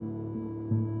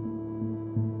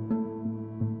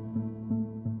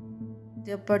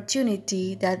The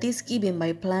opportunity that is given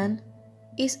by plan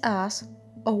is as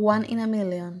of one in a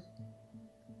million.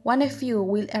 One few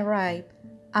will arrive,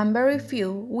 and very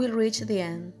few will reach the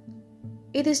end.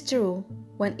 It is true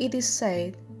when it is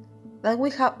said that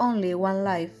we have only one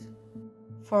life.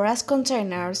 For us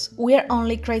containers, we are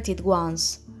only created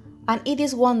once, and it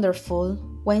is wonderful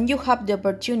when you have the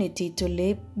opportunity to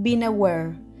live being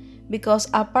aware, because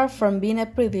apart from being a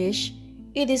privilege,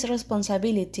 it is a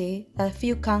responsibility that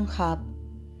few can have.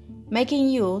 Making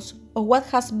use of what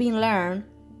has been learned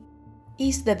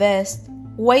is the best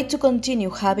way to continue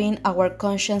having our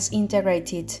conscience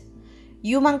integrated.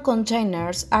 Human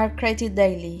containers are created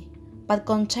daily, but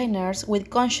containers with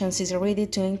consciences ready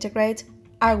to integrate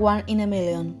are one in a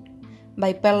million.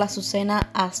 By Perla Azucena,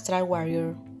 Astral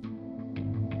Warrior.